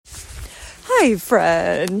Hi,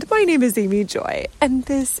 friend. My name is Amy Joy, and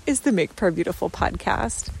this is the Make Prayer Beautiful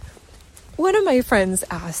podcast. One of my friends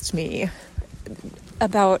asked me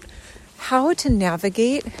about how to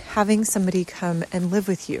navigate having somebody come and live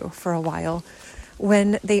with you for a while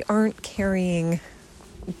when they aren't carrying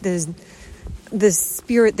the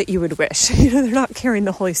spirit that you would wish. They're not carrying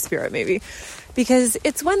the Holy Spirit, maybe. Because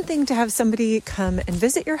it's one thing to have somebody come and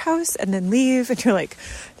visit your house and then leave and you're like,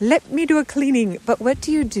 let me do a cleaning. But what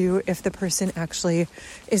do you do if the person actually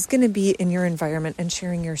is going to be in your environment and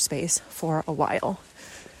sharing your space for a while?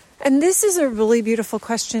 And this is a really beautiful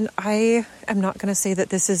question. I am not going to say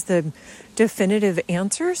that this is the definitive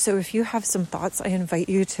answer. So if you have some thoughts, I invite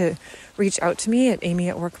you to reach out to me at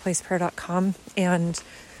amy@workplaceprayer.com, and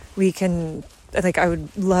we can, I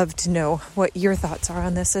would love to know what your thoughts are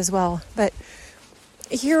on this as well. But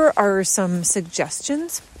here are some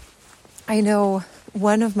suggestions. I know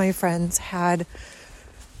one of my friends had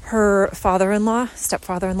her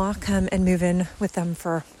stepfather-in-law come and move in with them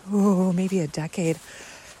for, maybe a decade.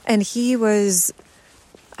 And he was,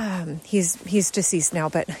 he's deceased now,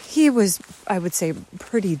 but he was, I would say,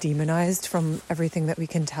 pretty demonized from everything that we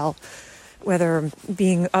can tell, whether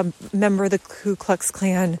being a member of the Ku Klux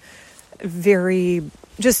Klan,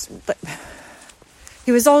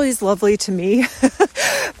 he was always lovely to me,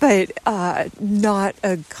 but not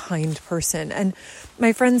a kind person. And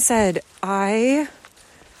my friend said, I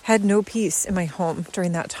had no peace in my home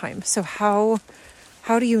during that time. So how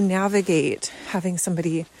do you navigate having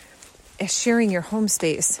somebody sharing your home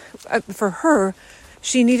space? For her,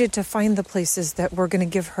 she needed to find the places that were going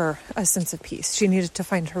to give her a sense of peace. She needed to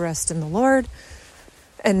find her rest in the Lord.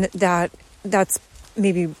 And that's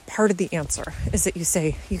maybe part of the answer, is that you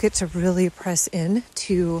say you get to really press in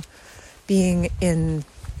to being in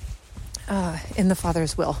the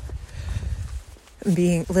Father's will,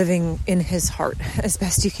 living in His heart as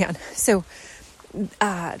best you can. So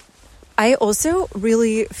I also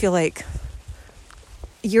really feel like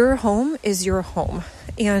your home is your home,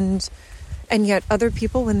 and yet other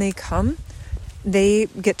people, when they come, they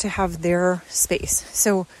get to have their space.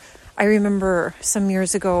 So I remember some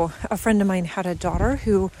years ago, a friend of mine had a daughter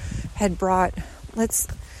who had brought, let's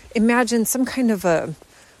imagine some kind of a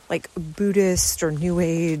Buddhist or New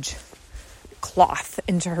Age cloth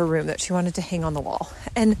into her room that she wanted to hang on the wall.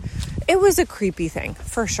 And it was a creepy thing,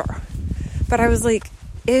 for sure. But I was like,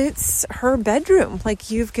 it's her bedroom.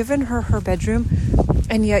 You've given her bedroom,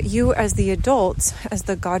 and yet you, as the adults, as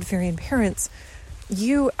the God-fearing parents,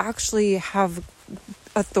 you actually have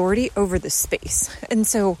authority over the space. And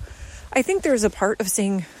so I think there's a part of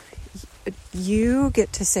saying, you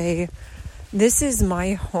get to say, this is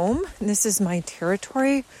my home, this is my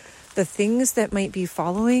territory. The things that might be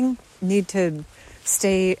following need to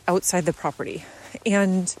stay outside the property.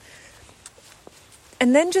 And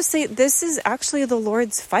then just say, this is actually the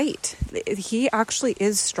Lord's fight. He actually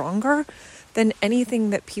is stronger than anything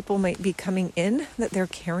that people might be coming in, that they're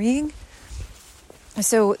carrying.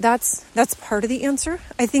 So that's part of the answer.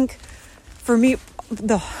 I think for me,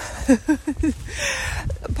 the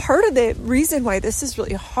part of the reason why this is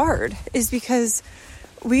really hard is because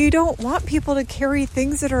we don't want people to carry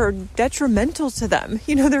things that are detrimental to them.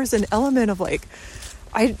 There's an element of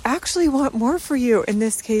I actually want more for you in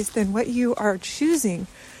this case than what you are choosing.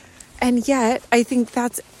 And yet I think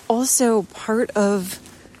that's also part of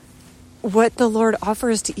what the Lord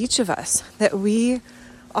offers to each of us, that we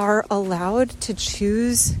are allowed to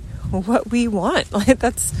choose what we want.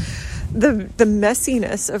 That's the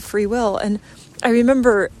messiness of free will. And I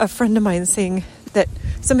remember a friend of mine saying that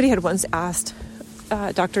somebody had once asked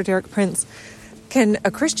Dr. Derek Prince, can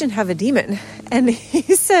a Christian have a demon? And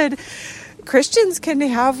he said, Christians can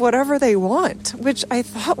have whatever they want, which I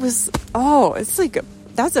thought was,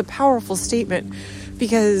 that's a powerful statement,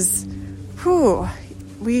 because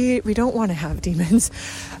we don't want to have demons.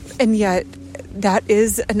 And yet that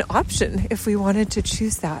is an option if we wanted to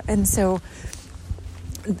choose that. And so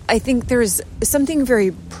I think there's something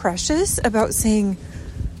very precious about saying,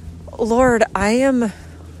 Lord, I am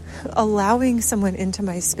allowing someone into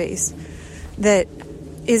my space that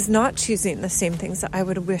is not choosing the same things that I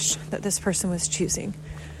would wish that this person was choosing.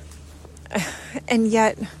 And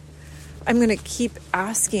yet I'm going to keep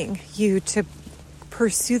asking you to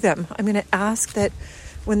pursue them. I'm going to ask that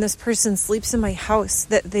when this person sleeps in my house,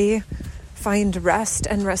 that they find rest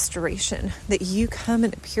and restoration, that you come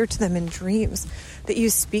and appear to them in dreams, that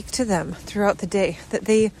you speak to them throughout the day, that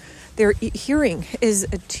their hearing is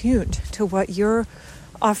attuned to what you're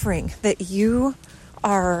offering, that you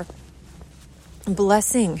are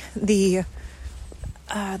blessing the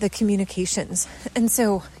communications. And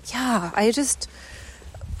so,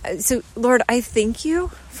 So, Lord, I thank you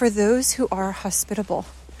for those who are hospitable.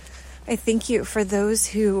 I thank you for those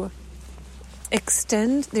who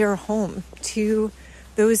extend their home to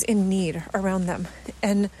those in need around them.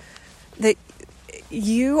 And that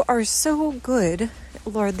you are so good,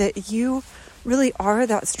 Lord, that you really are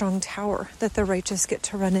that strong tower that the righteous get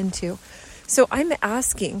to run into. So I'm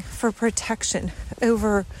asking for protection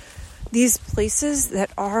over these places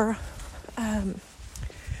that are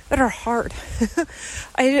hard.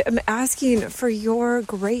 I am asking for your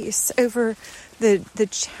grace over the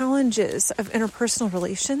challenges of interpersonal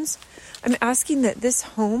relations. I'm asking that this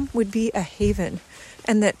home would be a haven,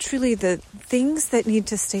 and that truly the things that need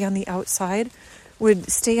to stay on the outside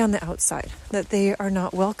would stay on the outside, that they are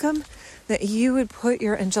not welcome, that you would put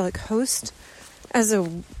your angelic host as a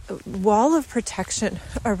wall of protection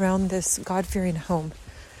around this God-fearing home.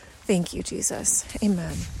 Thank you, Jesus.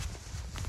 Amen.